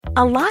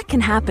A lot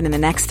can happen in the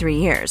next 3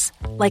 years.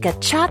 Like a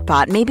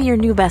chatbot may be your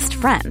new best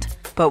friend.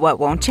 But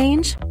what won't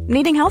change?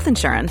 Needing health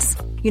insurance.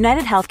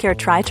 United Healthcare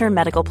Tri-Term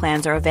Medical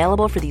Plans are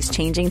available for these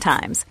changing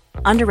times.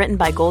 Underwritten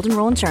by Golden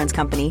Rule Insurance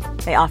Company,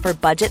 they offer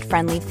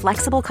budget-friendly,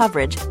 flexible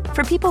coverage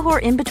for people who are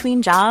in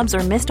between jobs or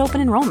missed open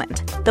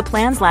enrollment. The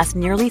plans last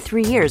nearly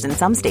 3 years in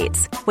some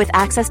states, with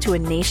access to a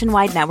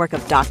nationwide network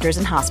of doctors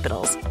and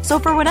hospitals. So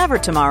for whatever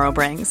tomorrow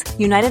brings,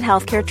 United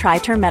Healthcare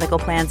Tri-Term Medical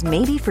Plans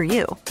may be for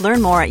you.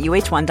 Learn more at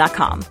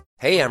uh1.com.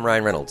 Hey, I'm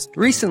Ryan Reynolds.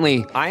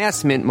 Recently, I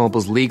asked Mint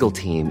Mobile's legal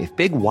team if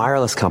big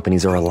wireless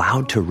companies are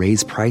allowed to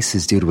raise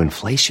prices due to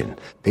inflation.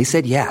 They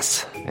said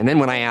yes. And then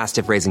when I asked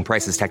if raising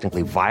prices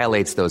technically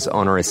violates those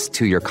onerous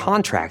 2-year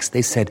contracts,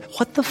 they said,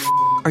 "What the f***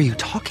 are you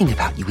talking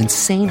about, you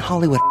insane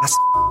Hollywood ass?"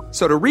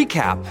 So to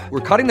recap,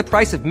 we're cutting the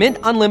price of Mint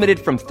Unlimited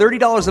from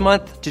 $30 a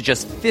month to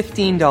just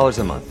 $15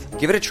 a month.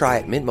 Give it a try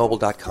at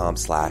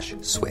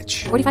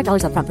mintmobile.com/switch.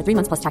 $45 up front for 3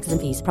 months plus taxes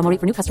and fees. Promo rate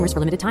for new customers for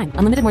limited time.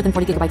 Unlimited more than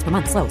 40 gigabytes per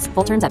month. Slows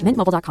full terms at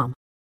mintmobile.com.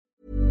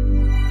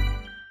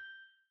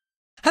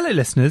 Hello,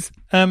 listeners.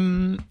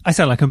 I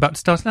sound like I'm about to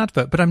start an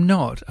advert, but I'm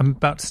not. I'm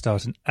about to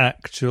start an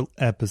actual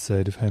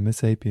episode of Homo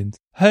Sapiens.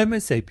 Homo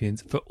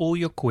Sapiens for all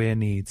your queer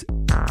needs.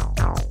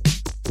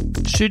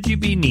 Should you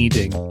be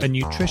needing a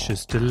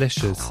nutritious,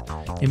 delicious,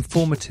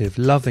 informative,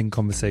 loving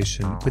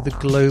conversation with a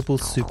global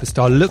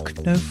superstar, look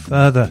no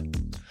further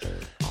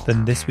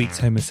than this week's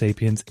Homo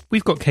Sapiens.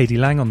 We've got K.D.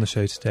 Lang on the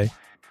show today.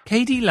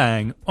 K.D.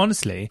 Lang,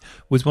 honestly,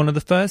 was one of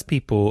the first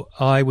people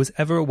I was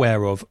ever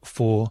aware of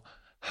for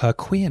her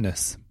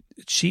queerness.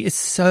 She is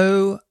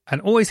so,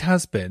 and always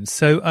has been,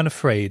 so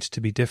unafraid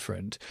to be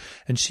different.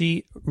 And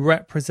she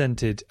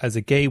represented as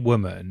a gay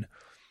woman.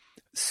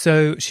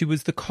 So she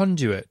was the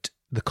conduit,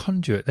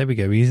 there we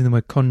go, we're using the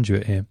word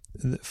conduit here,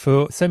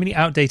 for so many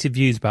outdated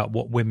views about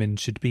what women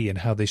should be and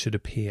how they should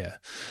appear.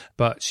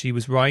 But she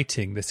was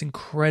writing this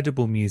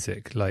incredible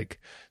music,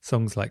 like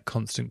songs like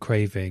Constant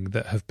Craving,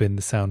 that have been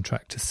the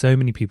soundtrack to so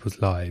many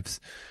people's lives.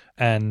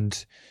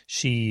 And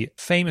she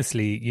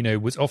famously,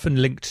 was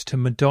often linked to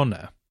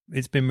Madonna.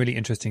 It's been really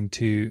interesting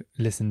to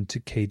listen to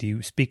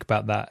K.D. speak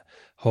about that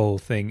whole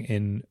thing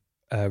in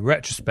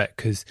retrospect,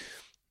 because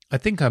I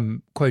think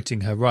I'm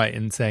quoting her right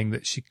in saying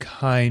that she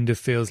kind of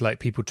feels like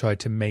people tried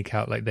to make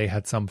out like they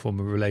had some form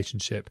of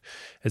relationship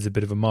as a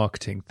bit of a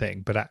marketing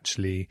thing, but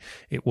actually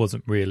it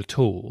wasn't real at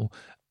all.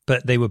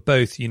 But they were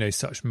both,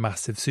 such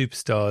massive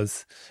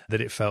superstars that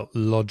it felt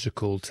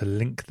logical to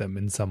link them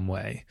in some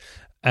way.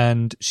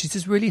 And she's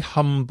this really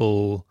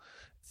humble,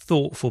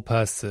 thoughtful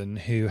person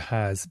who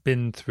has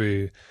been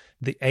through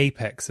the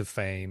apex of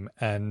fame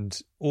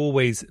and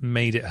always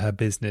made it her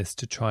business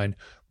to try and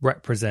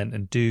represent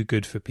and do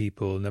good for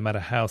people, no matter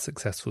how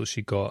successful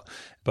she got.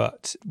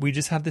 But we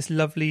just had this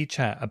lovely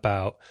chat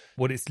about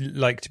what it's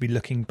like to be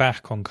looking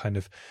back on kind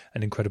of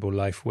an incredible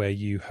life where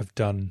you have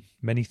done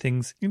many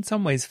things in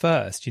some ways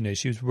first.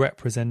 She was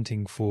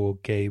representing for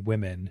gay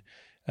women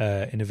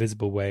in a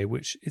visible way,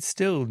 which it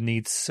still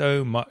needs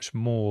so much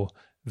more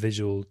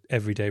visual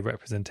everyday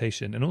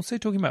representation. And also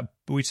talking about,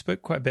 we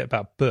spoke quite a bit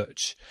about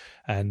butch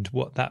and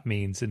what that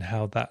means and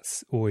how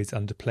that's always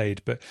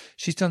underplayed, but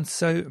she's done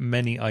so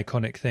many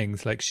iconic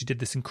things. Like she did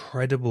this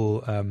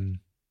incredible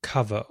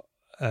cover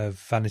of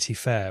Vanity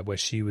Fair where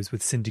she was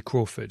with Cindy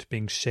Crawford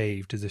being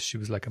shaved as if she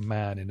was like a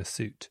man in a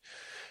suit.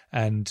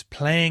 And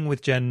playing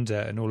with gender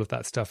and all of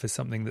that stuff is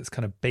something that's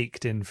kind of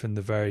baked in from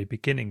the very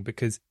beginning,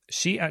 because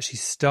she actually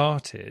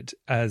started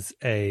as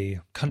a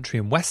country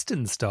and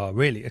western star,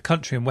 really, a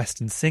country and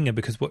western singer,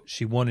 because what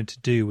she wanted to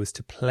do was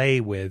to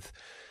play with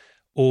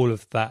all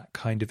of that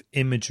kind of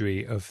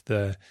imagery of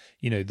the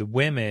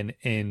women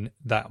in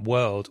that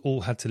world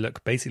all had to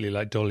look basically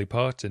like Dolly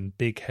Parton,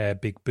 big hair,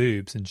 big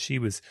boobs, and she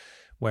was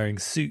wearing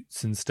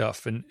suits and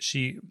stuff. And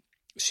she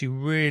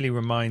really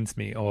reminds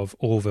me of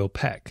Orville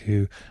Peck,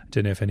 who, I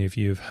don't know if any of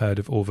you have heard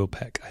of Orville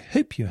Peck. I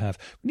hope you have.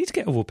 We need to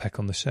get Orville Peck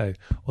on the show.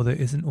 Although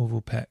isn't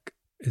Orville Peck,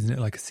 isn't it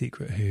like a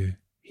secret who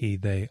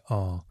they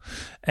are?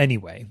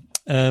 Anyway,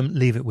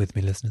 leave it with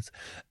me, listeners.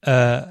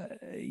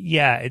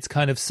 It's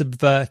kind of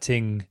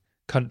subverting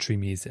country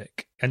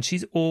music. And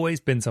she's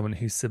always been someone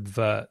who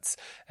subverts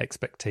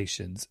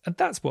expectations. And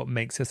that's what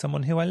makes her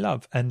someone who I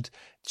love. And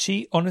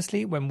she,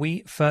 honestly, when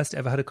we first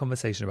ever had a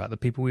conversation about the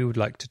people we would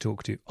like to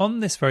talk to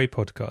on this very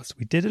podcast,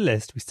 we did a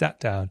list, we sat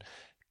down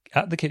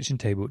at the kitchen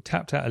table,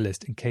 tapped out a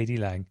list, and K.D.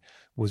 Lang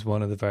was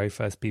one of the very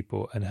first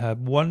people. And her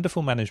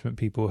wonderful management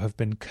people have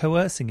been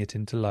coercing it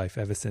into life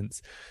ever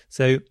since.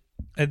 So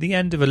at the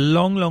end of a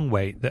long, long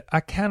wait that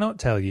I cannot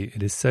tell you,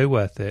 it is so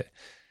worth it.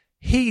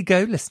 Here you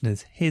go,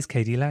 listeners. Here's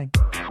K.D. Lang.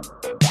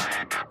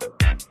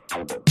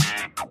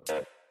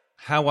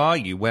 How are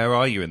you? Where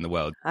are you in the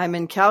world? I'm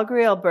in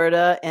Calgary,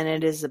 Alberta, and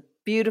it is a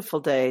beautiful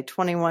day.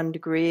 21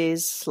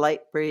 degrees,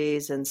 slight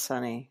breeze, and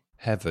sunny.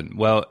 Heaven.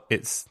 Well,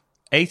 it's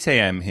 8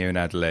 a.m. here in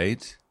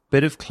Adelaide.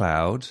 Bit of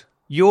cloud.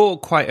 You're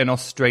quite an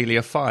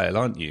Australia-phile,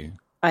 aren't you?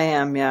 I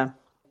am, yeah.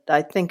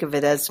 I think of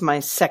it as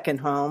my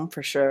second home,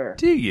 for sure.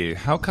 Do you?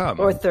 How come?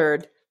 Or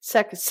third.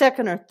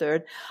 Second or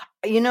third.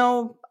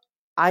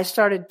 I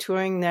started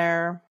touring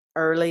there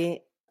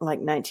early. like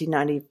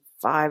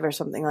 1995 or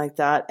something like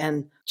that,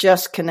 and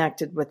just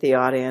connected with the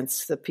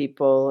audience, the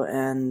people,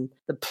 and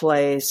the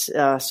place.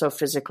 So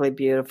physically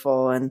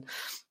beautiful, and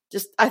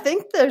just I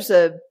think there's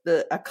a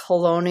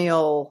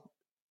colonial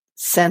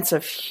sense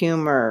of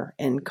humor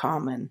in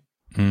common.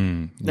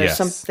 There's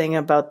something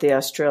about the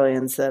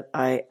Australians that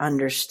I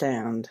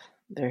understand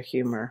their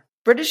humor.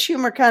 British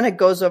humor kind of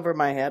goes over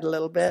my head a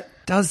little bit.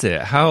 Does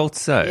it? How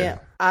so? Yeah.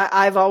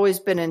 I've always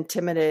been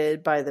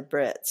intimidated by the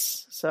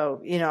Brits.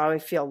 So, I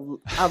feel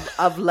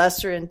of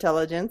lesser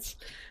intelligence.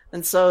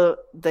 And so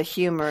the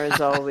humor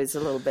is always a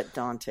little bit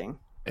daunting.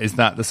 Is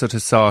that the sort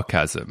of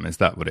sarcasm? Is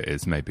that what it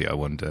is? Maybe, I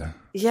wonder.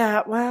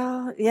 Yeah,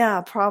 well,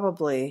 yeah,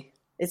 probably.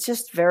 It's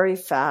just very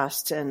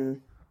fast.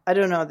 And I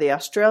don't know, the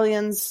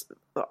Australians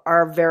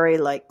are very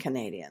like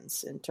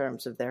Canadians in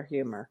terms of their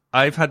humor.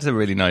 I've had a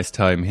really nice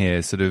time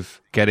here sort of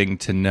getting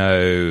to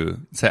know.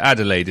 So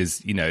Adelaide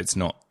is, it's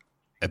not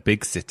a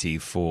big city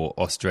for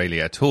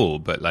Australia at all,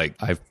 but like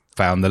I've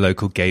found the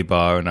local gay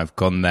bar and I've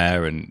gone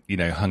there and,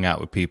 hung out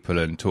with people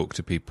and talked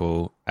to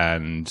people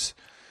and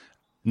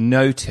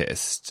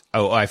noticed,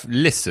 I've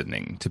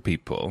listening to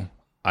people.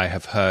 I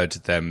have heard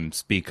them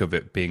speak of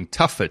it being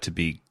tougher to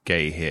be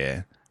gay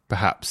here,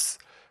 perhaps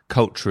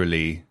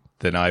culturally,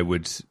 than I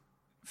would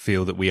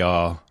feel that we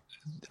are.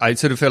 I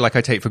sort of feel like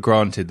I take for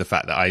granted the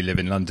fact that I live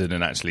in London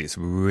and actually it's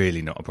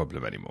really not a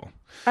problem anymore.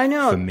 I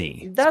know. For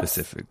me,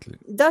 specifically.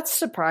 That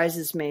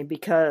surprises me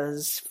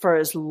because for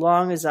as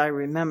long as I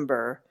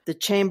remember, the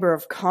Chamber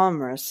of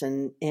Commerce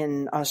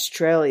in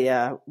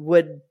Australia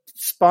would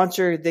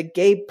sponsor the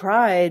gay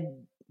pride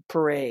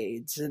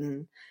parades.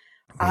 And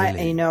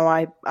really?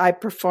 I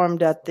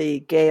performed at the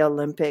Gay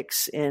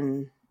Olympics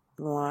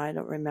I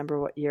don't remember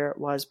what year it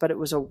was, but it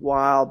was a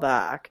while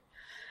back.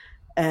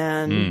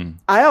 And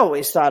I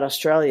always thought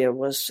Australia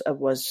was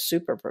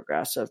super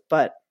progressive,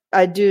 but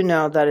I do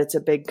know that it's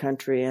a big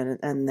country and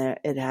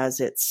it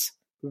has its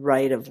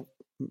right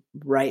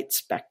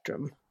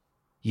spectrum.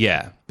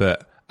 Yeah,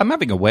 but I'm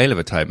having a whale of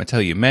a time. I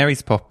tell you,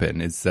 Mary's Poppin'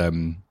 is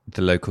the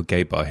local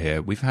gay bar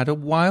here. We've had a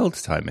wild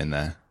time in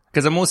there.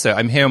 Because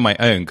I'm here on my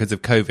own because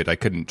of COVID. I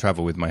couldn't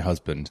travel with my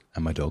husband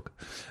and my dog.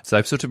 So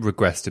I've sort of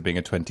regressed to being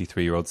a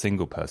 23-year-old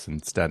single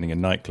person standing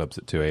in nightclubs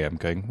at 2 a.m.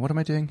 going, what am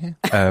I doing here?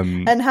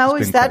 And how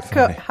is that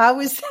how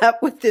is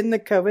that within the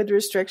COVID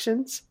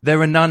restrictions? There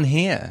are none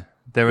here.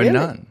 There are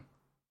none.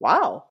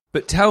 Wow.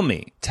 But tell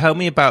me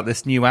about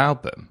this new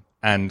album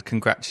and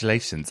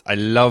congratulations. I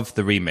love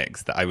the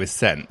remix that I was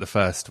sent, the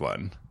first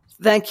one.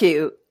 Thank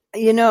you.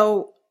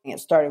 It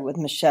started with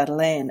Michelle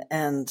Lane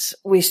and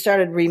we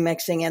started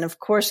remixing, and of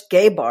course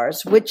gay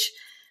bars, which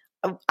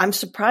I'm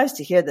surprised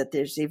to hear that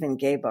there's even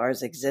gay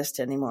bars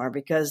exist anymore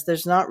because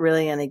there's not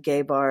really any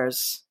gay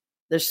bars.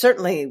 There's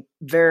certainly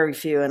very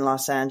few in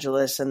Los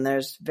Angeles and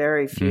there's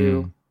very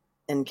few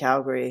in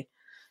Calgary.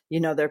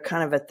 They're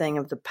kind of a thing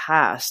of the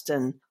past.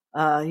 And,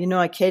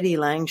 a Katie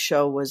Lang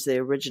show was the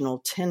original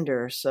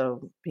Tinder.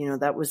 So,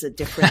 that was a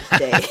different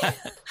day,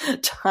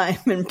 time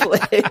and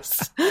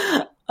place.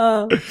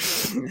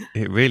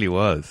 It really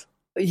was.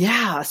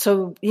 Yeah.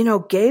 So,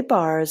 gay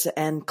bars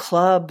and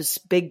clubs,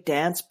 big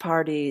dance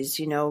parties,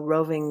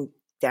 roving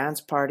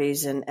dance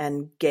parties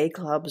and gay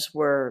clubs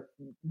were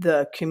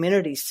the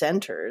community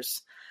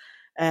centers.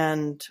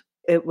 And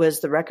it was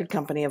the record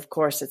company, of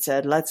course, that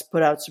said, let's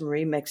put out some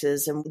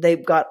remixes. And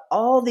they've got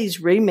all these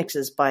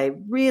remixes by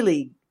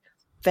really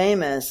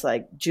famous,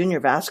 like Junior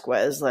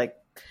Vasquez, like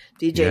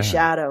DJ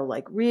Shadow,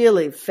 like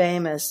really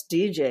famous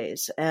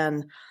DJs.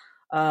 And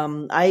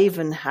I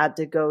even had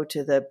to go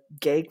to the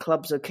gay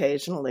clubs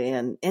occasionally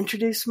and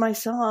introduce my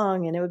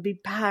song, and it would be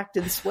packed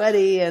and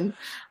sweaty, and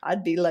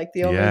I'd be like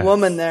the only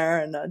woman there,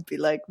 and I'd be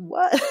like,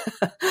 "What?"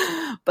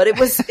 But it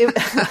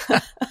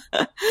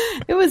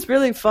was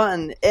really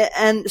fun,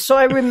 and so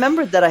I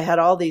remembered that I had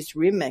all these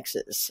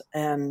remixes,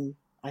 and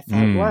I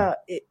thought, wow,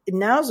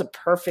 now's a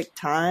perfect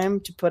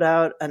time to put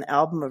out an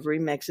album of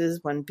remixes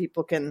when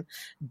people can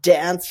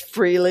dance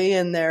freely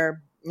in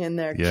their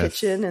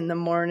kitchen in the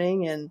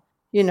morning and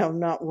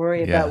not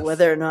worry about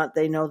whether or not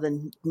they know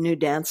the new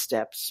dance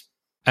steps.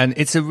 And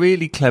it's a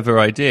really clever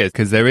idea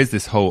because there is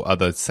this whole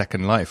other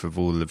second life of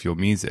all of your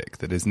music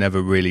that is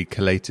never really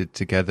collated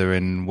together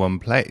in one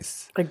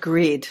place.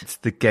 Agreed. It's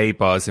the gay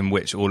bars in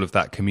which all of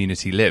that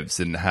community lives.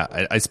 And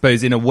I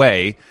suppose in a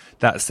way,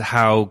 that's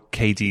how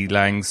Katie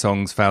Lang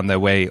songs found their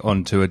way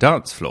onto a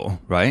dance floor,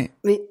 right?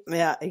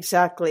 Yeah,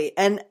 exactly.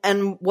 And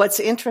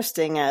what's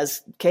interesting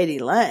as Katie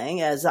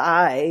Lang, as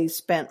I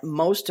spent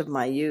most of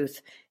my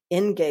youth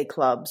in gay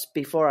clubs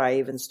before I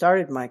even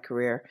started my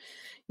career,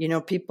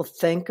 people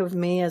think of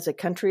me as a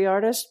country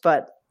artist,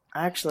 but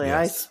actually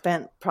I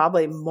spent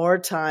probably more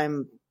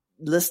time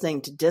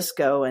listening to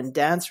disco and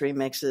dance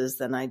remixes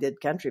than I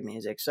did country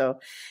music. So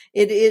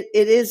it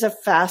is a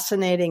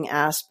fascinating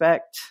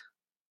aspect,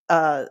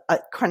 a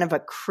kind of a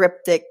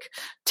cryptic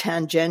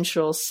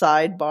tangential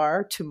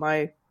sidebar to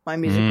my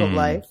musical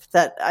life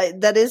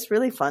that is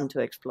really fun to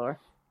explore.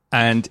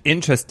 And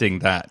interesting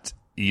that,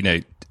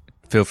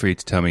 feel free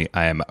to tell me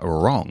I am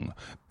wrong,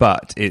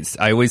 but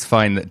I always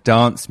find that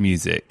dance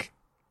music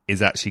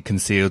is actually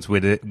concealed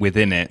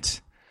within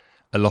it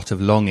a lot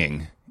of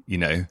longing, you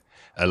know,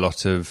 a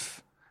lot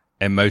of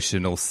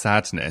emotional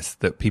sadness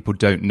that people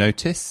don't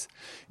notice,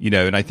 you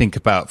know. And I think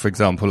about, for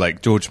example,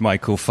 like George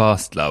Michael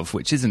Fast Love,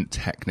 which isn't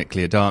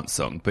technically a dance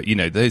song, but, you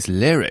know, those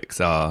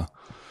lyrics are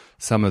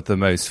some of the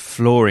most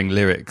flooring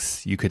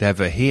lyrics you could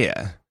ever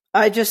hear.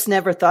 I just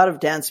never thought of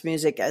dance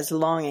music as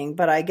longing,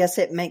 but I guess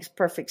it makes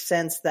perfect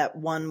sense that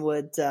one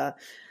would,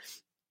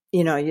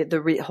 you know,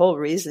 the whole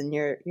reason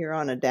you're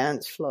on a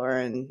dance floor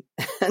and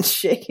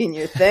shaking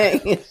your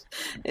thing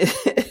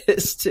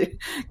is to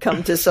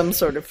come to some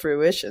sort of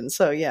fruition.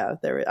 So yeah,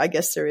 I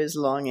guess there is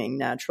longing,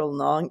 natural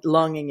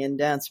longing in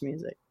dance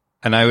music.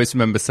 And I always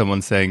remember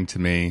someone saying to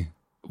me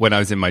when I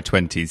was in my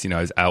 20s, you know,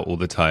 I was out all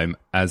the time,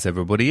 as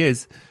everybody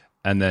is,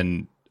 and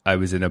then I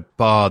was in a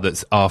bar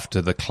that's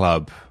after the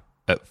club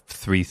at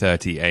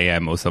 3:30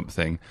 a.m. or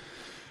something,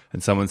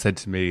 and someone said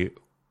to me,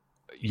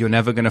 "You're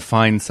never going to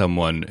find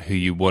someone who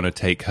you want to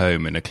take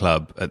home in a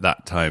club at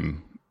that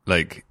time.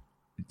 Like,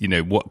 you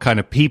know, what kind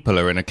of people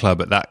are in a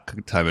club at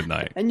that time of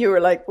night?" And you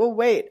were like, "Well,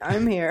 wait,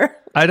 I'm here."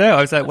 I know.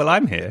 I was like, "Well,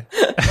 I'm here."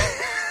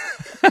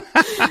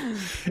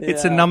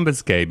 It's a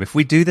numbers game. If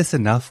we do this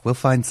enough, we'll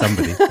find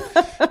somebody.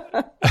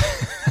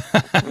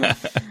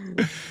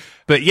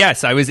 But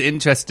yes, I was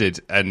interested,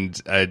 and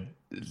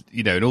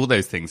you know, and all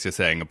those things you're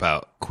saying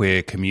about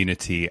queer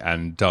community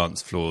and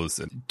dance floors.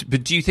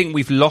 But do you think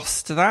we've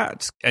lost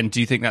that? And do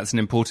you think that's an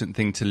important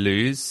thing to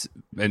lose?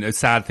 And a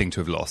sad thing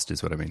to have lost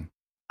is what I mean.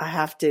 I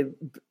have to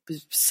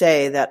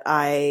say that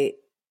I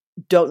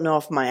don't know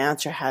if my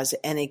answer has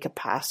any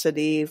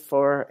capacity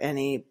for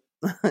any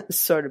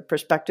sort of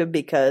perspective,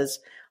 because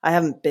I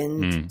haven't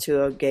been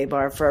to a gay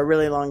bar for a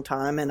really long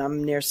time, and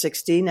I'm near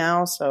 60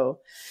 now.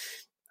 So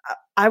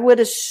I would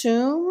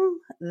assume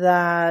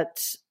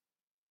that,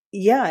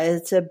 yeah,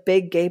 it's a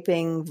big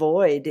gaping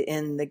void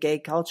in the gay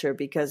culture,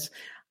 because,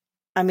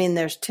 I mean,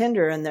 there's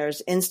Tinder and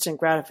there's instant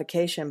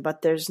gratification,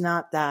 but there's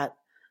not that,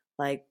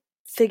 like,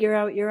 figure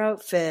out your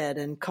outfit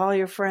and call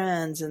your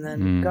friends and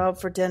then go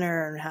out for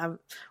dinner and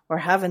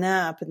have a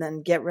nap and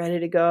then get ready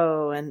to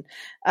go. And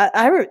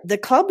the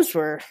clubs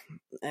were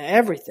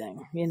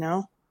everything, you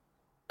know,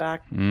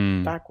 back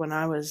when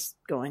I was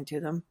going to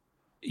them.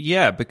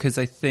 Yeah, because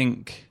I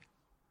think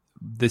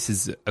this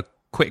is a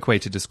quick way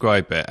to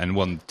describe it and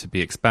one to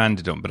be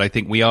expanded on, but I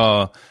think we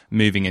are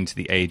moving into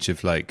the age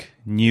of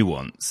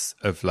nuance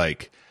of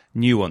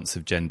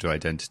gender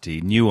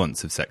identity,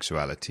 nuance of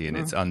sexuality, and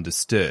it's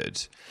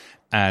understood,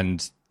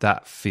 and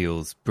that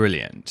feels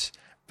brilliant.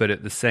 But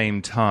at the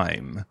same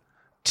time,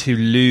 to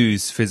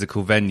lose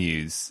physical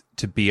venues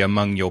to be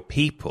among your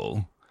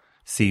people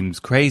seems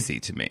crazy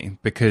to me,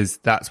 because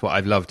that's what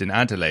I've loved in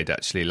Adelaide,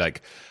 actually.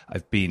 Like,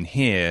 I've been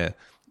here,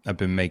 I've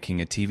been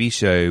making a TV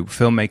show.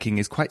 Filmmaking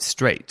is quite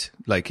straight.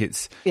 Like,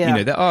 it's, you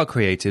know, there are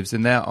creatives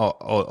and there are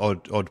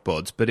odd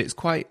bods, but it's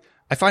quite,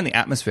 I find the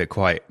atmosphere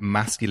quite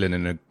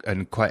masculine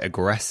and quite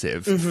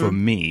aggressive for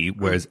me,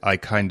 whereas I'm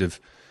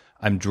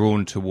not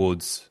drawn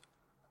towards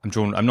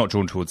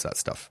that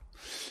stuff.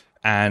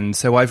 And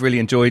so I've really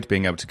enjoyed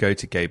being able to go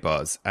to gay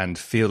bars and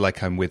feel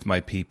like I'm with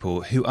my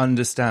people who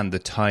understand the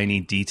tiny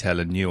detail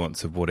and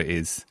nuance of what it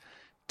is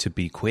to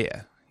be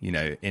queer, you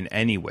know, in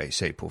any way,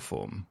 shape or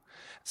form.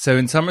 So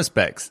in some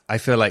respects, I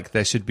feel like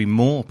there should be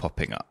more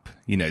popping up.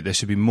 You know, there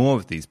should be more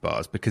of these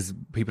bars because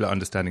people are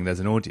understanding there's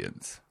an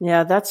audience.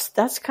 Yeah,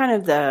 that's kind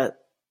of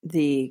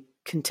the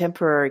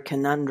contemporary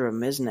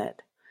conundrum, isn't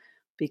it?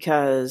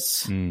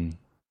 Because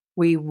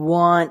we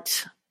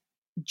want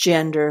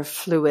gender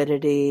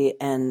fluidity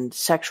and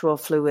sexual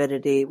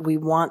fluidity. We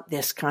want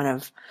this kind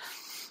of,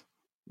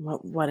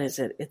 what is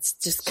it? It's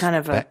just kind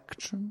of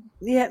spectrum?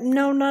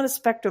 No, not a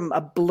spectrum,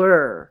 a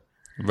blur.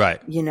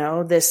 Right. You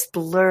know, this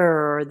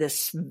blur,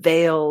 this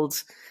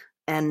veiled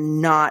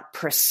and not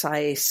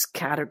precise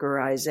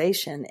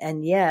categorization.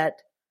 And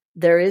yet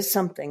there is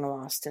something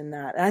lost in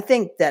that. And I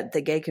think that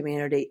the gay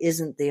community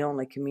isn't the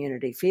only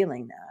community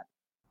feeling that,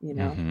 you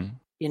know.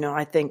 You know,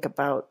 I think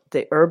about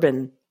the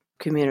urban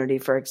community,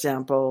 for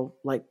example,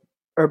 like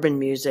urban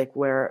music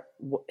where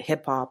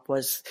hip hop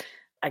was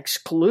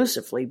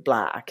exclusively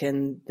Black,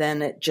 and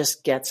then it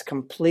just gets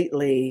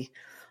completely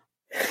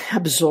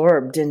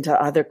absorbed into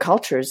other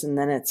cultures, and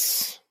then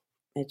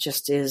it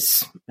just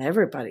is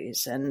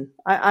everybody's. And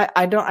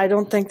I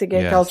don't think the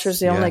gay culture is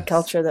the only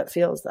culture that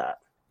feels that.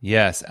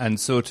 Yes, and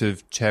sort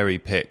of cherry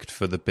picked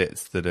for the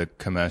bits that are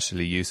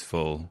commercially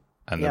useful,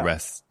 and the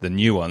rest, the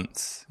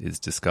nuance, is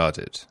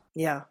discarded.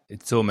 Yeah,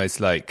 it's almost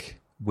like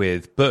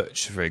with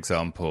Butch, for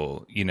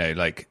example, you know,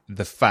 like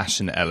the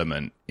fashion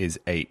element is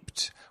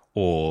aped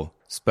or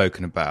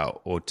spoken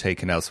about or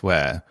taken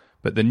elsewhere,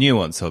 but the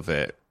nuance of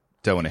it,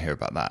 don't want to hear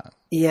about that.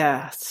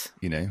 Yes.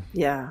 You know?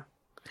 Yeah.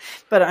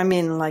 But I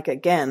mean, like,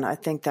 again, I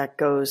think that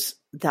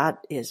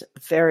is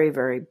very,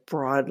 very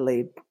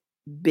broadly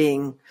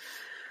being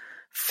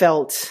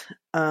felt,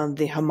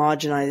 the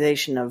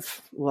homogenization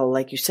of, well,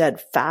 like you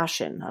said,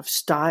 fashion, of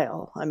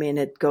style. I mean,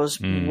 it goes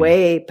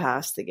way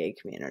past the gay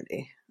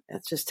community.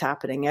 It's just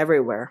happening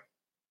everywhere.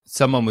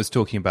 Someone was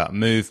talking about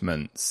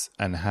movements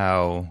and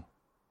how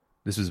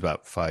this was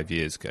about 5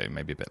 years ago,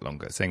 maybe a bit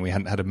longer, saying we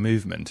hadn't had a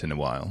movement in a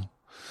while.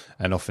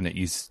 And often it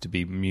used to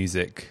be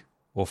music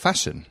or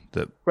fashion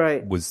that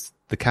was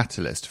the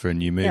catalyst for a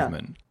new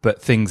movement. Yeah.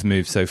 But things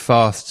move so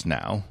fast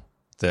now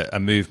that a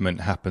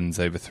movement happens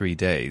over 3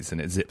 days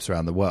and it zips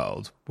around the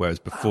world. Whereas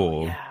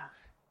before,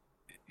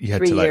 you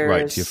had to like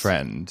write to your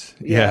friend.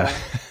 Yeah.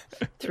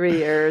 3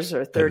 years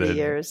or 30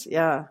 years.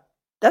 Yeah.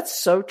 That's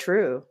so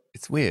true.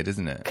 It's weird,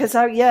 isn't it? Because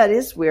it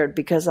is weird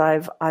because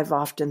I've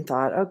often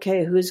thought,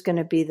 okay, who's going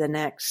to be the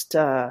next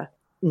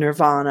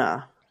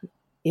Nirvana?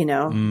 You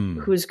know,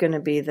 who's going to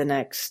be the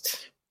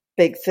next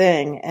big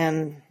thing?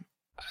 And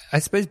I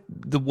suppose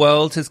the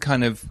world has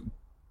kind of,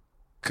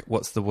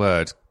 what's the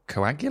word?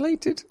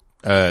 Coagulated?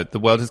 The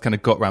world has kind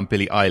of got around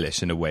Billie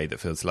Eilish in a way that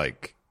feels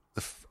like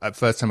the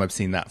first time I've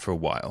seen that for a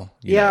while.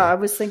 You know? I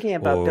was thinking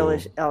about Billie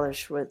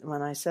Eilish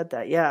when I said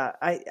that. Yeah,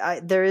 I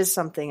there is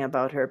something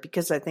about her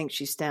because I think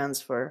she stands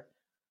for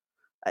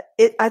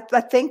it.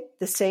 I think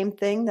the same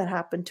thing that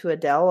happened to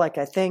Adele. Like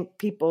I think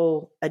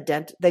people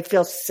they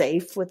feel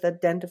safe with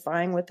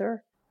identifying with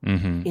her.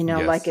 Mm-hmm. You know,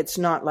 like it's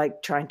not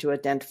like trying to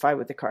identify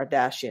with the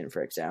Kardashian,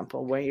 for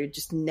example, where you're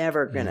just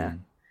never gonna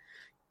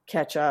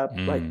catch up.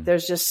 Like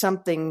there's just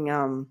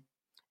something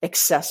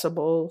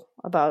accessible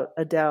about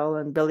Adele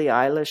and Billie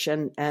Eilish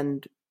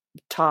and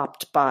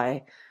topped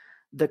by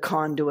the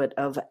conduit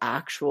of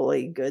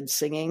actually good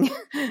singing,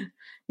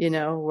 you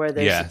know, where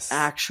there's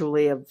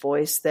actually a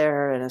voice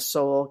there and a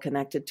soul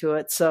connected to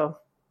it. So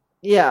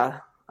yeah,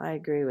 I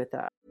agree with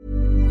that.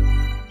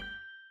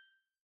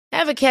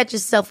 Ever catch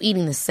yourself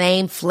eating the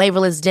same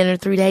flavorless dinner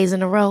 3 days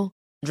in a row?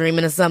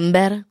 Dreaming of something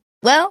better?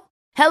 Well,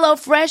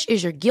 HelloFresh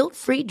is your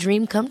guilt-free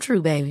dream come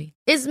true, baby.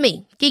 It's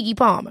me, Keke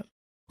Palmer.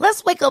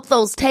 Let's wake up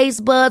those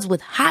taste buds with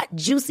hot,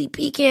 juicy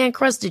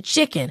pecan-crusted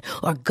chicken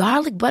or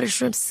garlic butter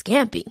shrimp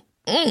scampi.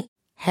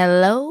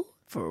 Hello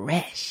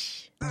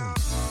Fresh.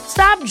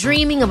 Stop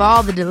dreaming of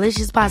all the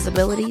delicious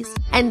possibilities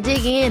and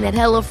dig in at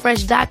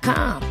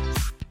HelloFresh.com.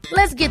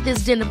 Let's get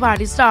this dinner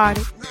party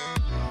started.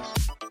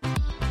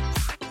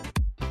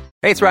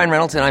 Hey, it's Ryan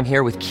Reynolds, and I'm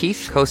here with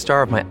Keith,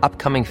 co-star of my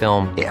upcoming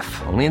film,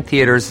 If, only in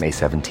theaters May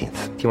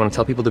 17th. Do you want to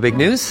tell people the big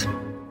news?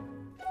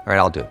 All right,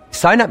 I'll do it.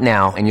 Sign up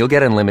now and you'll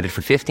get unlimited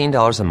for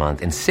 $15 a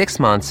month and 6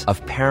 months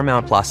of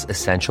Paramount Plus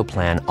Essential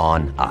Plan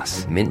on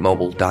us.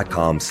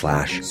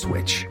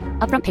 MintMobile.com/switch.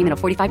 Upfront payment of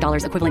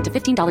 $45 equivalent to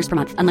 $15 per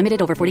month.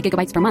 Unlimited over 40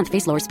 gigabytes per month.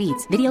 Face lower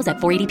speeds. Videos at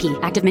 480p.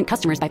 Active Mint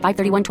customers by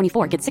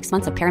 531.24 get 6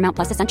 months of Paramount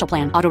Plus Essential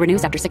Plan. Auto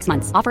renews after 6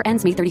 months. Offer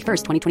ends May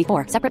 31st,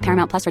 2024. Separate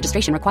Paramount Plus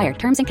registration required.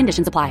 Terms and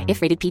conditions apply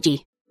if rated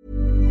PG.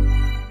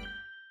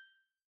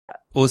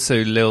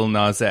 Also, Lil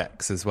Nas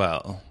X as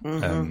well.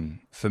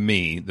 For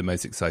me, the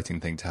most exciting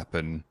thing to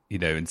happen, you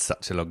know, in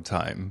such a long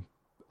time.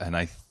 And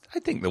I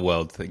think the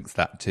world thinks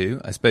that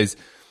too. I suppose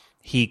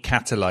he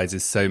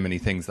catalyzes so many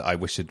things that I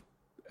wish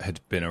had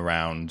been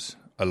around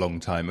a long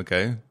time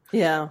ago.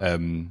 Yeah.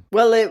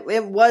 Well,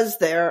 it was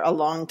there a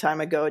long time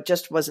ago. It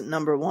just wasn't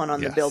number one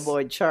on the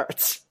Billboard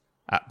charts.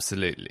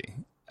 Absolutely.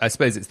 I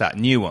suppose it's that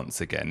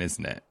nuance again,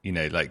 isn't it? You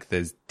know, like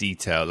there's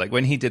detail. Like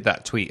when he did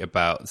that tweet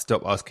about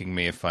stop asking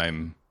me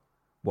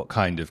what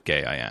kind of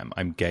gay I am.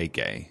 I'm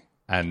gay.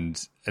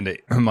 And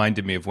it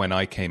reminded me of when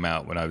I came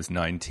out when I was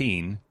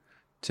 19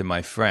 to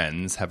my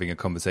friends having a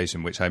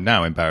conversation, which I'm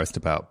now embarrassed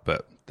about,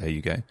 but there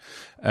you go.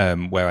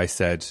 Where I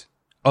said,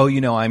 oh,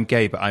 you know, I'm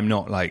gay, but I'm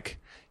not like,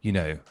 you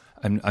know,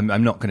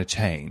 I'm not going to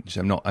change.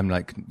 I'm not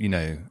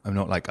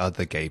like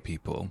other gay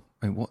people.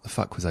 I mean, what the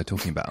fuck was I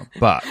talking about?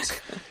 But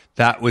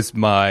that was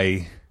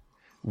my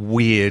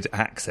weird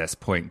access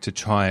point to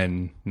try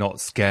and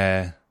not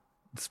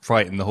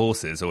frighten the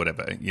horses or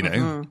whatever, you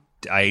know.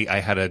 I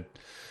had a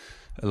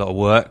lot of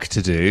work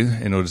to do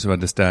in order to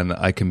understand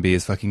that I can be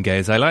as fucking gay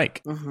as I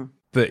like.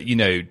 But, you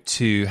know,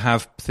 to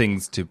have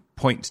things to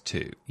point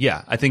to,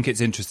 I think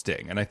it's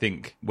interesting. And I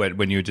think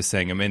when you were just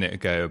saying a minute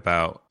ago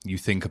about you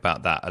think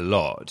about that a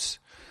lot,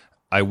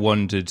 I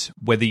wondered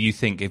whether you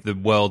think if the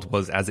world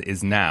was as it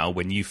is now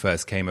when you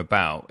first came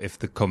about, if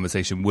the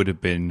conversation would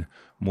have been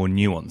more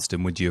nuanced,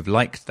 and would you have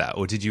liked that?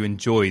 Or did you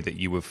enjoy that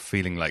you were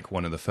feeling like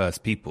one of the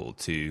first people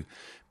to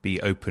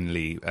be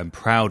openly and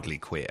proudly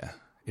queer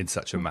in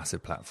such a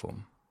massive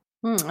platform?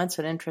 That's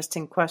an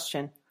interesting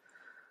question.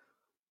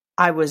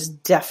 I was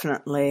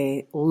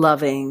definitely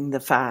loving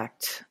the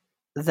fact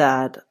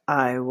that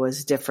I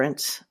was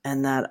different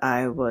and that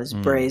I was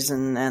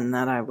brazen and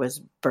that I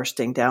was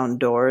bursting down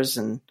doors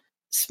and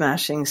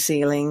smashing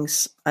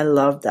ceilings. I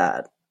loved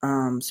that.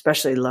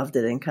 Especially loved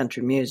it in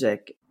country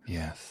music.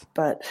 Yes.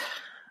 But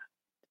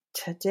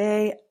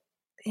today,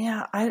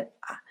 I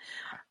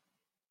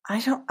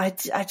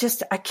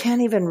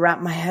can't even wrap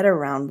my head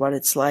around what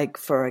it's like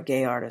for a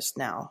gay artist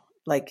now.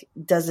 Like,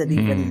 does it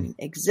even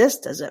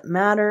exist? Does it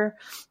matter?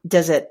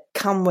 Does it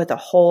come with a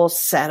whole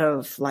set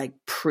of like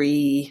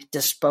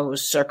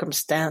predisposed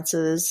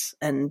circumstances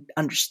and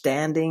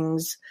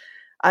understandings?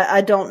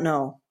 I don't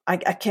know. I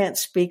can't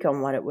speak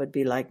on what it would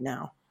be like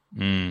now.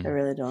 I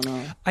really don't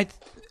know.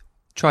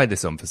 Try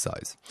this on for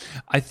size.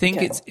 I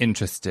think it's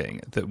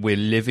interesting that we're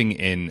living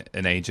in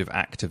an age of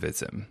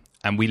activism,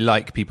 And we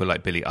like people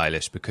like Billie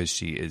Eilish because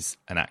she is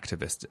an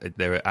activist.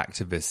 There are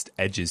activist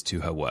edges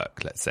to her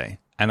work, let's say.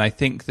 And I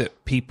think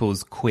that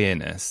people's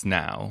queerness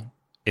now,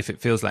 if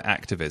it feels like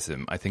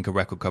activism, I think a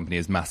record company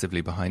is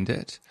massively behind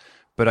it.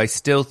 But I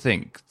still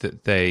think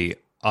that they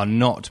are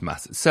not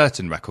massive.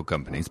 Certain record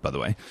companies, by the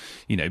way,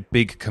 you know,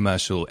 big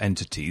commercial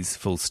entities,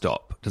 full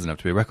stop, doesn't have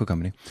to be a record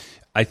company.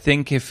 I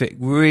think if it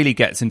really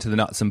gets into the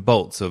nuts and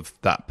bolts of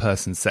that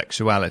person's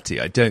sexuality,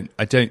 I don't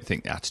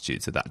think the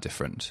attitudes are that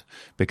different,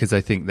 because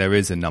I think there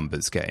is a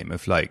numbers game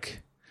of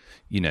like,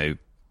 you know,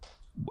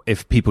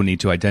 if people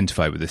need to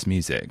identify with this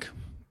music,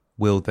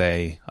 will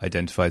they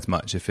identify as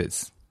much if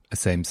it's a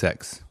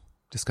same-sex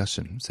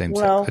discussion?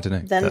 Well, I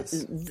don't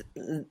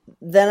know.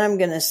 Then I'm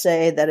going to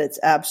say that it's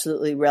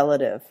absolutely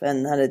relative,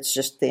 and that it's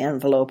just the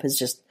envelope has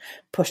just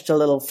pushed a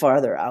little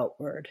farther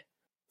outward,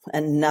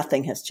 and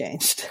nothing has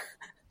changed.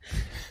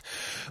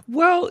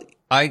 Well,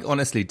 I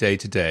honestly, day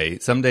to day,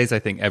 some days I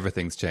think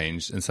everything's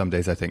changed, and some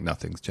days I think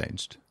nothing's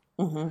changed.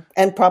 Mm-hmm.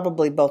 And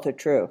probably both are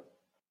true.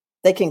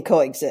 They can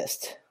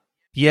coexist.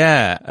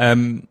 Yeah,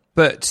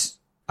 but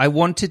I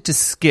wanted to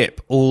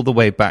skip all the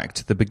way back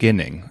to the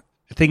beginning,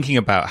 thinking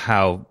about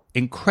how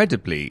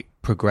incredibly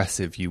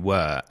progressive you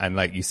were, and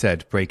like you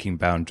said, breaking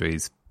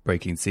boundaries,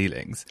 breaking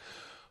ceilings.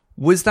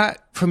 Was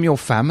that from your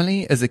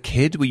family as a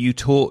kid? Were you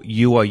taught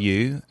you are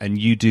you and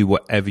you do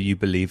whatever you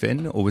believe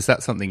in, or was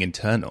that something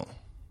internal?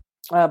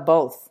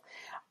 Both.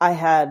 I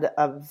had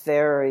a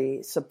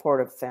very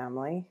supportive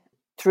family.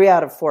 3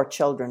 out of 4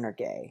 children are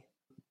gay,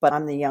 but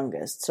I'm the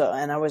youngest.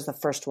 And I was the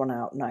first one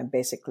out, and I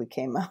basically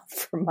came out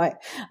for my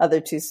other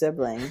 2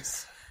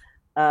 siblings.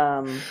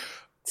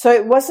 So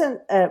it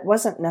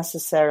wasn't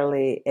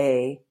necessarily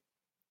a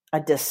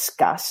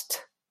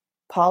discussed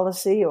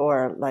policy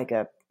or like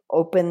a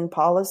open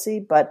policy,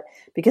 but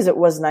because it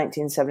was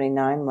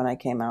 1979 when I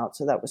came out,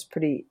 so that was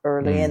pretty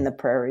early in the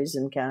prairies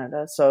in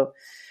Canada. So,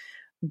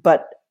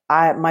 but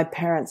my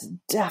parents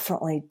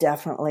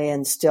definitely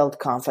instilled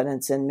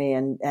confidence in me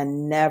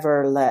and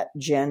never let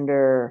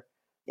gender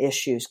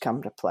issues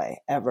come to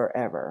play,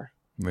 ever.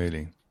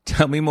 Really?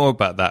 Tell me more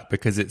about that,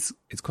 because it's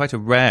quite a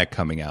rare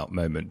coming out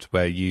moment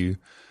where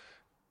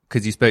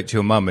because you spoke to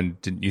your mum and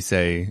didn't you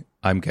say,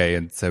 I'm gay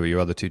and so are your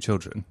other 2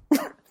 children?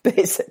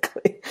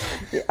 Basically.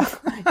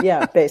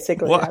 Yeah,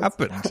 basically. What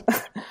happened?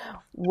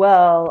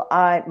 Well,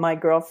 my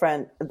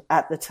girlfriend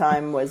at the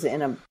time was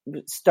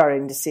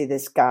starting to see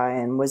this guy,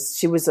 and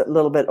she was a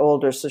little bit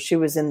older, so she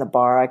was in the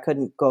bar. I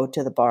couldn't go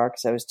to the bar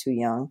because I was too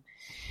young.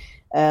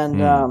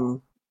 And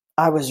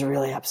I was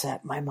really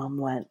upset. My mom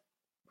went,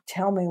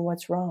 tell me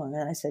what's wrong.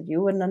 And I said,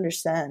 you wouldn't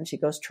understand. She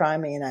goes, try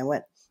me. And I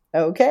went,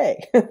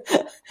 okay.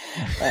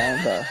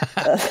 And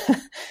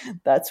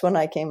that's when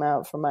I came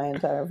out for my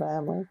entire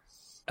family.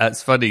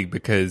 That's funny,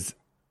 because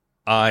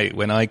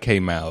when I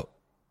came out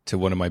to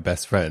one of my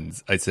best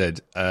friends, I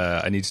said,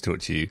 I need to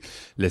talk to you.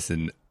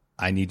 Listen,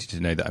 I need you to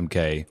know that I'm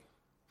gay.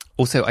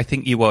 Also, I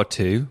think you are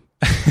too.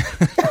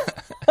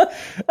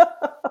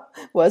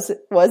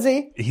 Was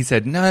he? He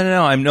said, no,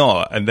 I'm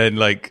not. And then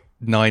like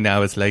 9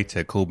 hours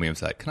later called me and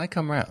was like, can I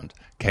come round?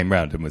 Came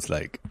round and was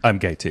like, I'm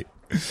gay too.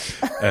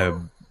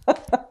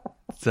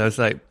 So I was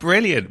like,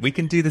 brilliant. We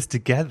can do this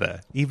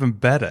together. Even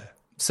better.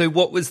 So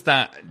what was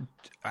that?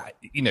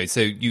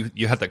 So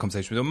you had that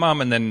conversation with your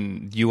mum, and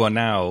then you are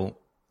now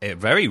a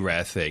very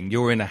rare thing.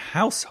 You're in a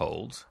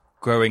household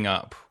growing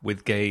up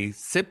with gay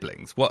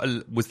siblings.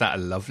 Was that a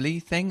lovely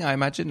thing? I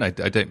imagine. I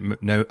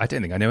don't know. I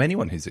don't think I know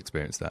anyone who's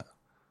experienced that.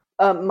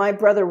 My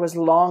brother was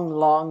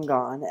long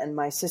gone, and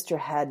my sister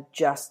had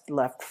just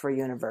left for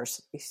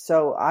university.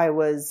 So I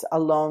was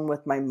alone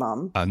with my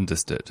mom.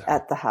 Understood.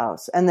 At the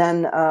house. And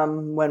then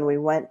when we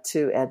went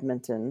to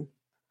Edmonton,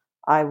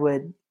 I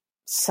would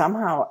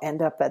somehow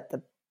end up at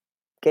the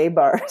gay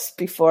bars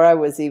before I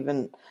was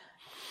even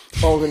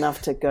old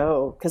enough to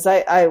go. Because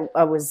I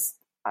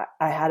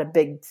had a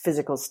big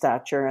physical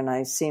stature, and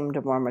I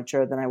seemed more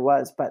mature than I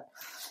was. But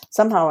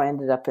somehow I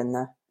ended up in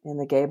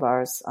the gay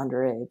bars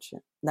underage.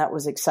 That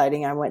was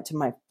exciting. I went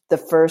to the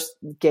first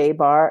gay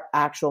bar,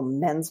 actual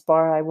men's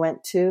bar I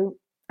went to.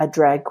 A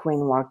drag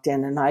queen walked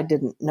in, and I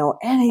didn't know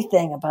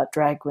anything about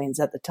drag queens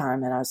at the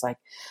time. And I was like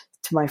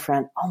to my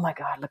friend, oh my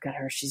God, look at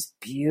her. She's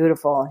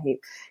beautiful. And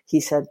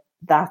he said,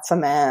 that's a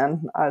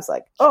man. I was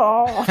like,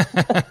 oh,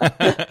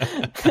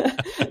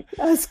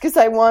 that's because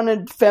I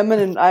wanted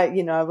feminine.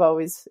 I've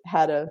always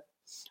had a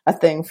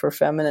thing for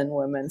feminine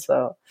women.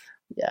 So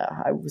yeah,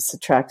 I was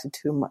attracted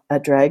to a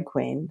drag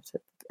queen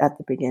at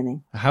the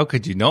beginning. How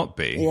could you not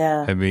be?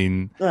 Yeah. I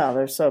mean, well,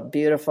 they're so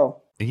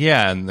beautiful.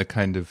 Yeah, and the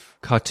kind of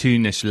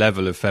cartoonish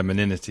level of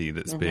femininity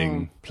that's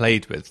being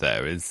played with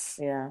there is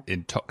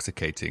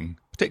intoxicating,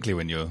 particularly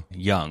when you're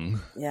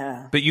young.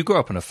 Yeah. But you grew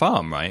up on a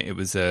farm, right? It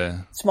was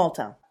a small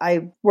town.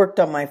 I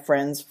worked on my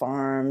friends'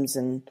 farms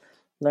and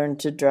learned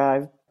to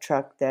drive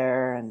truck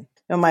there. And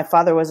my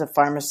father was a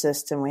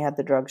pharmacist, and we had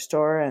the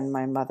drugstore, and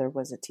my mother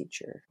was a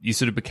teacher. You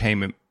sort of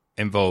became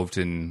involved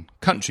in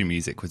country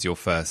music. Was your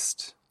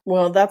first?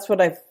 Well, that's what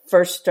I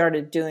first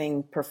started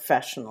doing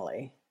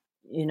professionally.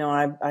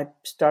 I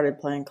started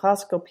playing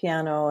classical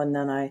piano, and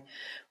then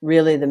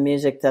the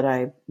music that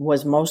I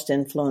was most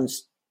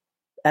influenced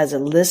as a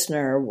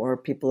listener were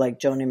people like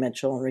Joni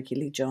Mitchell and Ricky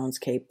Lee Jones,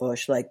 Kate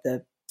Bush, like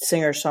the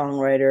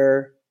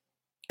singer-songwriter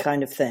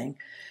kind of thing.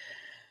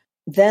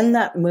 Then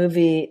that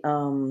movie,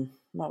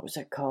 what was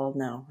it called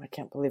now? I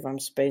can't believe I'm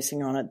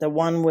spacing on it. The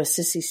one with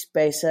Sissy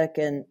Spacek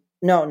and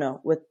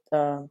with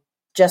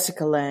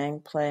Jessica Lange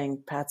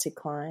playing Patsy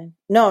Cline.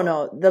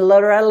 The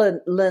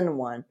Loretta Lynn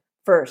one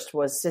first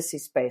was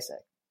Sissy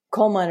Spacek.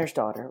 Coal Miner's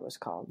Daughter it was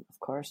called, of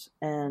course.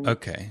 And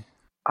okay,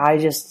 I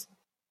just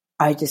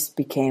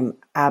became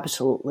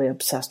absolutely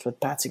obsessed with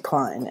Patsy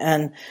Cline.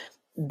 And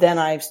then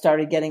I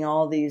started getting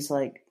all these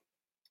like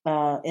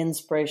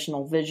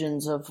inspirational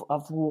visions of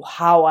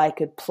how I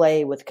could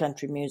play with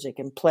country music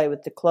and play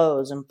with the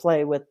clothes and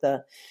play with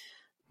the,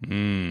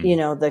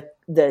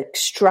 the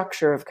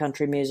structure of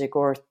country music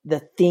or the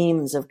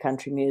themes of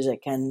country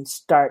music, and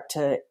start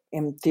to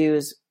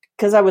infuse,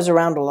 because I was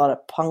around a lot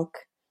of punk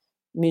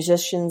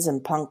musicians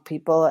and punk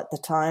people at the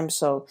time.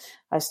 So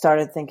I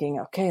started thinking,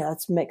 okay,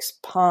 let's mix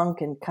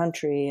punk and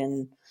country,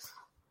 and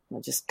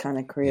I just kind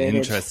of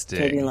created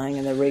Katie Lang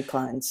and the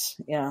Reclines.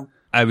 Yeah.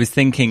 I was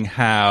thinking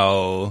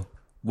how,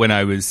 when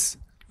I was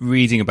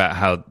reading about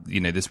how,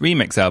 this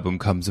remix album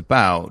comes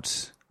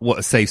about, what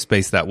a safe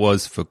space that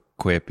was for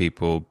queer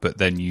people. But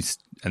then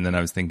then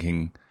I was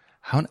thinking,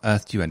 how on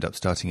earth do you end up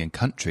starting in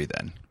country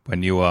then,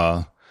 when you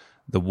are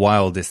the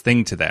wildest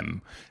thing to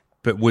them?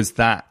 But was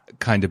that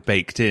kind of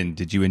baked in?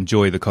 Did you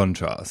enjoy the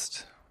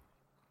contrast?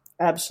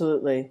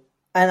 Absolutely.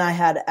 And I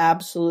had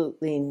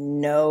absolutely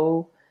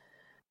no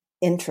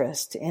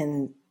interest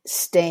in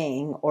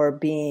staying or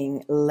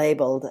being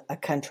labeled a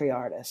country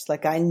artist.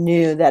 Like, I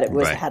knew that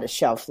it had a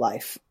shelf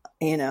life,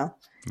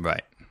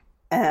 Right.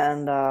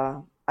 And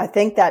I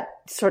think that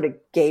sort of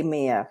gave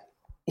me a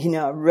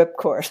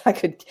ripcord.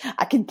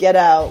 I could get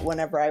out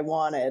whenever I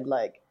wanted.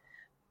 Like,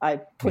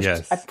 I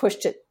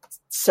pushed it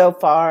so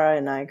far,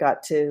 and I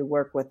got to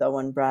work with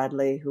Owen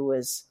Bradley, who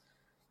was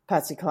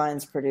Patsy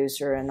Cline's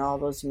producer, and all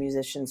those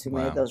musicians who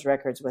made those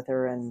records with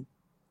her. And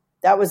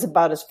that was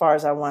about as far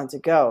as I wanted to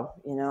go.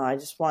 I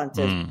just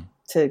wanted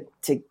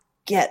to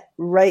get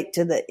right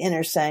to the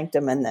inner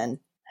sanctum and then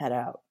head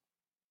out.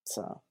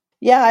 So,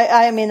 yeah,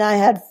 I mean, I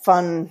had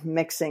fun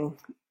mixing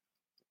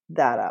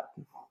that up.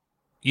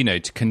 To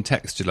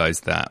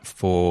contextualize that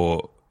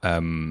for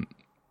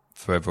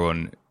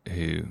everyone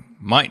who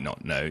might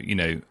not know,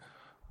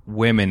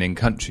 women in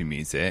country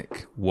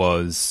music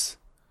was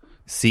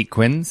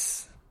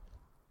sequins.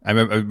 I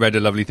read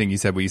a lovely thing you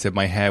said where you said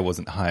my hair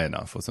wasn't high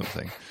enough or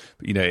something.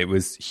 But, it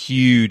was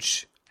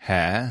huge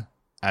hair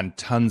and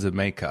tons of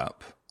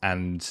makeup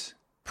and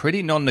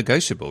pretty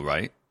non-negotiable,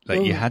 right?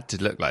 Like, you had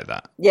to look like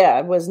that. Yeah,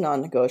 it was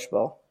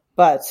non-negotiable.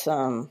 But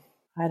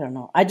I don't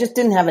know. I just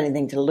didn't have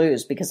anything to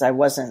lose because I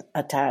wasn't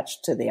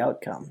attached to the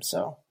outcome.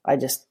 So I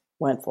just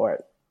went for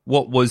it.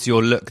 What was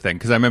your look then?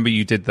 Because I remember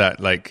you did that,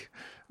 like,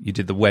 you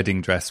did the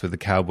wedding dress with the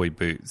cowboy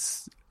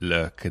boots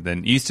look, and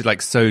then you used to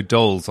like sew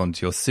dolls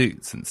onto your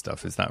suits and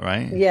stuff. Is that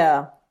right?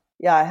 Yeah.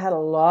 I had a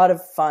lot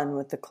of fun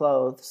with the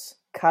clothes.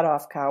 Cut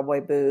off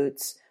cowboy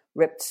boots,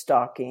 ripped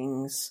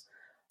stockings,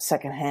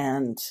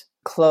 secondhand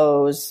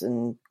clothes,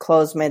 and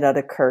clothes made out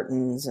of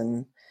curtains.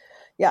 And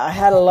yeah, I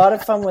had a lot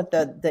of fun with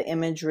the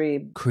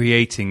imagery.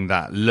 Creating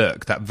that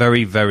look, that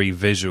very, very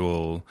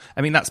visual.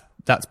 I mean,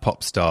 that's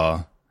pop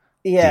star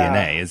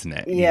DNA, isn't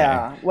it?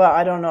 Yeah. Well,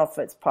 I don't know if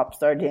it's pop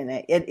star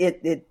DNA.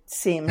 It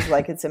seems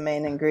like it's a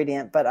main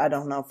ingredient, but I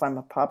don't know if I'm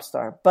a pop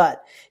star.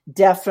 But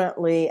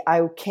definitely,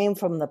 I came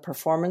from the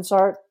performance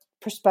art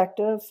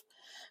perspective.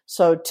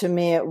 So to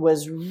me, it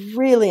was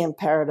really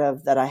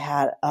imperative that I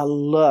had a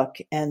look,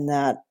 and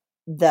that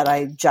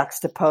I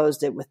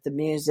juxtaposed it with the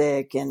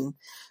music. And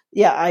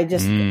yeah, I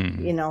just,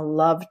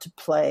 love to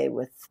play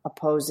with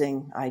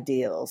opposing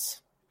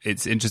ideals.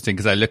 It's interesting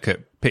because I look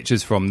at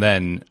pictures from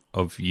then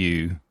of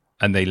you,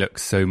 and they look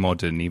so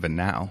modern even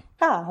now.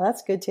 Ah,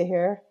 that's good to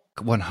hear.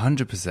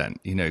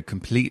 100%,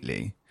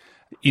 completely.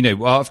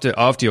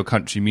 After your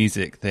country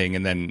music thing,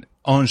 and then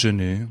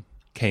Ingenue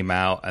came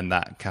out, and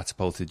that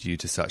catapulted you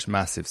to such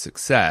massive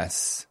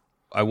success.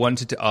 I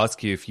wanted to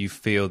ask you if you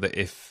feel that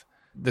if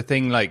the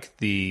thing like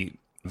the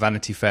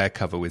Vanity Fair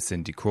cover with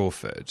Cindy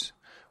Crawford,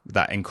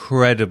 that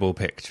incredible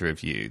picture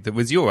of you, that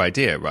was your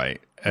idea,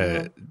 right?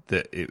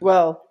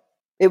 Well,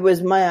 it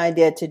was my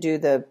idea to do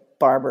the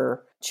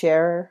barber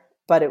chair,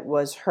 but it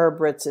was Herb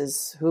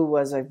Ritz's, who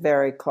was a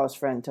very close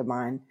friend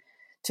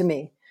to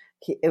me.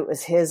 It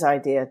was his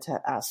idea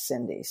to ask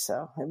Cindy,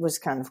 so it was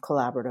kind of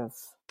collaborative.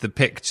 The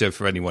picture,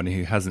 for anyone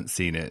who hasn't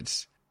seen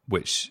it,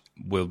 which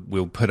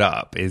we'll put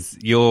up, is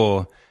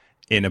you're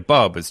in a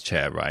barber's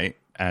chair, right?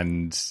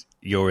 And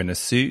you're in a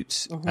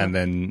suit, and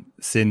then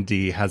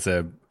Cindy has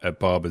a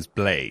barber's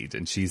blade,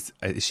 and is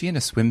she in a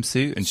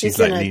swimsuit? And she's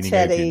like leaning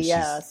teddy, over.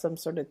 Yeah, some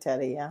sort of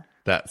teddy, yeah.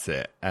 That's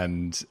it.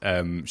 And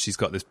she's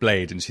got this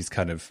blade, and she's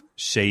kind of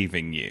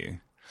shaving you,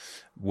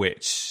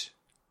 which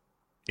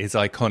is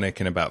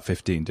iconic in about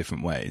 15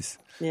 different ways.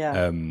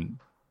 Yeah.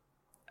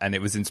 And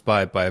it was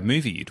inspired by a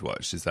movie you'd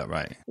watched, is that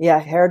right? Yeah,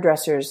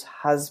 Hairdresser's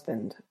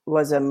Husband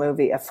was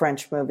a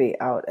French movie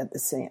out at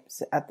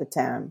the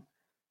time.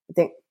 I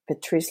think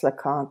Patrice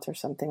Leconte or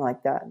something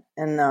like that.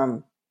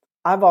 And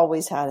I've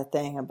always had a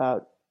thing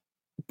about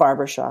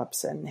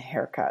barbershops and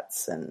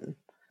haircuts, and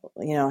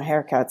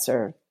haircuts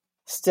are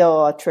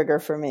still a trigger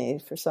for me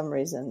for some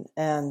reason.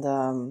 And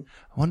I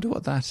wonder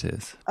what that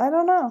is. I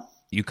don't know.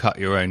 You cut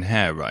your own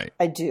hair, right?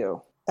 I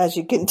do, as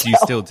you can tell. Do you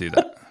still do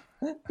that?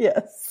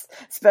 Yes,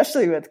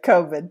 especially with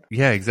COVID.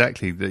 Yeah,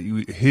 exactly.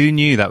 Who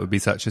knew that would be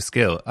such a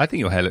skill? I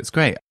think your hair looks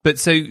great. But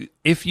so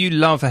if you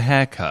love a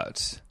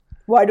haircut,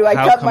 why do I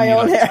cut my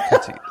own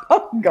hair?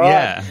 Oh, God.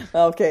 Yeah.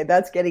 Okay,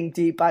 that's getting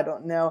deep. I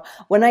don't know.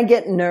 When I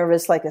get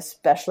nervous, like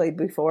especially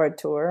before a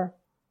tour,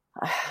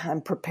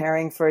 I'm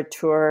preparing for a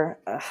tour,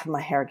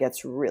 my hair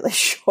gets really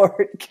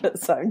short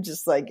because I'm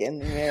just like in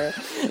the mirror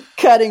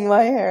cutting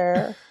my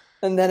hair.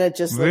 And then it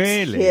just looks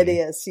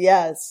hideous.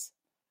 Yes.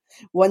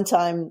 One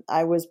time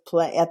I was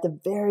playing at the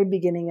very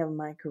beginning of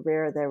my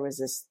career, there was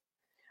this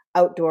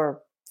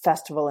outdoor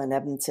festival in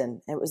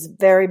Edmonton. It was the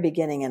very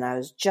beginning, and I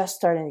was just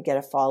starting to get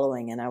a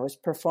following, and I was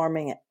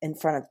performing in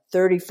front of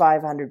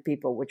 3,500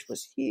 people, which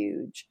was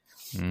huge.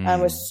 I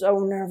was so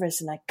nervous,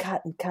 and I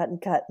cut and cut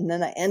and cut. And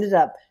then I ended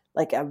up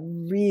like a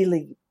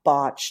really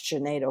botched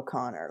Sinead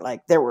O'Connor.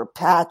 Like there were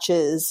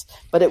patches,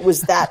 but it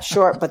was that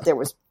short, but there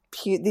was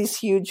these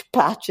huge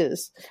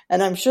patches,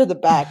 and I'm sure the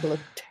back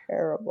looked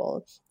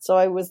terrible. So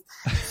I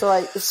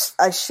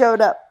showed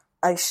up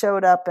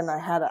and I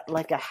had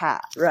a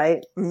hat,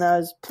 right? And I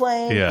was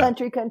playing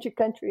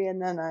country.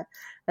 And then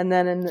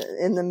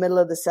in the middle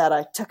of the set,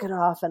 I took it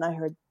off and I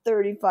heard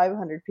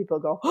 3,500 people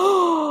go,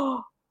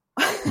 "Oh,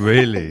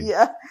 really?"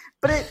 Yeah.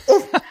 But it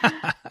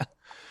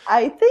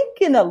I think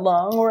in the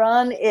long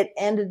run, it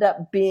ended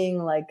up being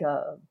like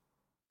a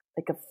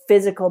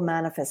physical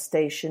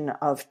manifestation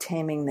of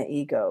taming the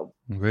ego.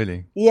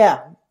 Really?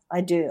 Yeah,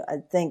 I do. I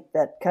think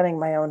that cutting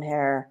my own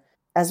hair,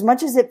 as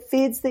much as it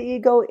feeds the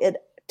ego, it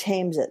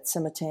tames it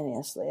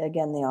simultaneously.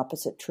 Again, the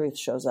opposite truth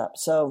shows up.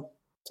 So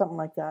something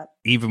like that.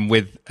 Even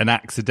with an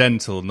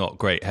accidental, not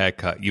great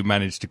haircut, you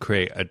managed to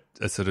create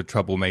a sort of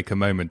troublemaker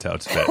moment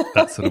out of it.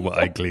 That's sort of what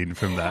I gleaned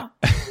from that.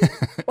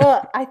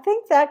 Well, I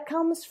think that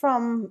comes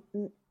from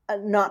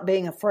not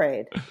being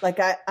afraid. Like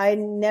I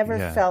never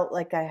felt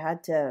like I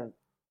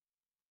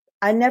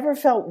never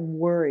felt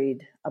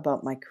worried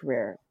about my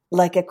career.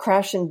 Like a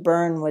crash and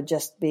burn would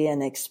just be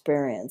an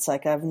experience.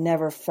 Like I've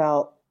never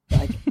felt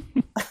like,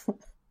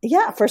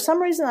 yeah, for some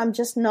reason, I'm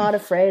just not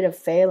afraid of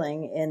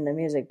failing in the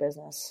music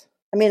business.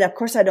 I mean, of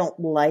course I don't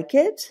like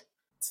it.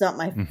 It's not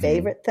my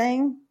favorite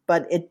thing,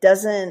 but it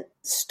doesn't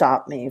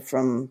stop me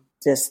from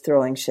just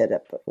throwing shit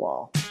at the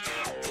wall.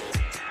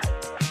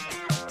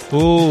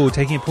 Oh,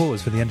 taking a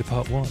pause for the end of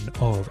part 1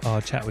 of our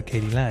chat with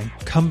K.D. Lang.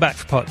 Come back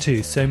for part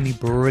 2. So many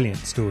brilliant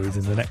stories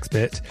in the next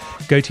bit.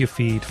 Go to your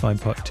feed, find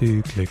part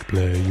 2, click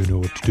play, you know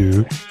what to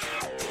do.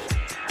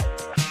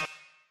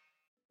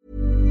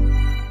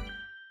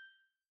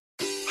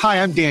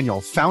 Hi, I'm Daniel,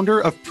 founder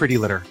of Pretty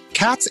Litter.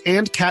 Cats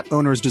and cat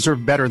owners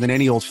deserve better than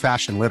any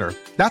old-fashioned litter.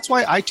 That's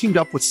why I teamed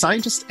up with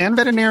scientists and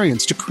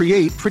veterinarians to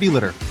create Pretty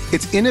Litter.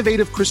 Its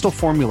innovative crystal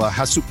formula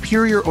has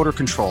superior odor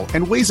control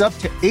and weighs up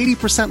to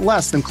 80%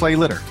 less than clay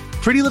litter.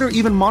 Pretty Litter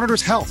even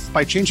monitors health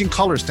by changing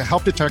colors to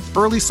help detect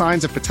early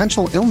signs of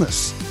potential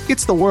illness.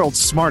 It's the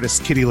world's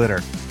smartest kitty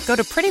litter. Go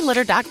to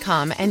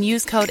prettylitter.com and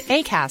use code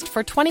ACAST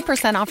for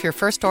 20% off your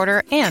first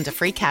order and a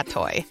free cat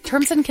toy.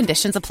 Terms and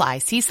conditions apply.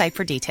 See site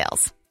for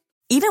details.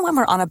 Even when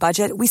we're on a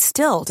budget, we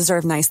still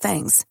deserve nice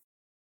things.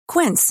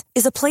 Quince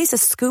is a place to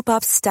scoop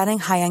up stunning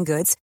high-end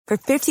goods for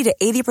 50 to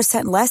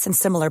 80% less than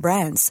similar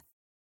brands.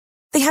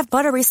 They have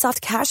buttery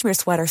soft cashmere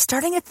sweaters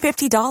starting at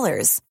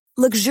 $50,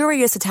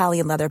 luxurious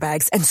Italian leather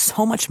bags, and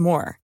so much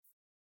more.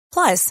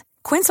 Plus,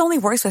 Quince only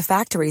works with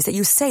factories that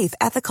use safe,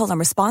 ethical, and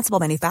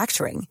responsible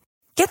manufacturing.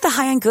 Get the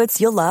high-end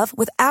goods you'll love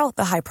without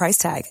the high price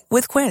tag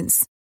with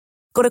Quince.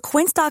 Go to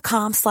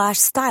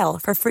quince.com/style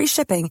for free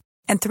shipping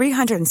and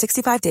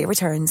 365-day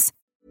returns.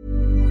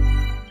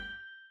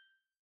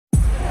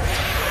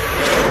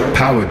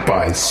 Powered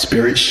by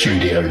Spirit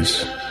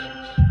Studios.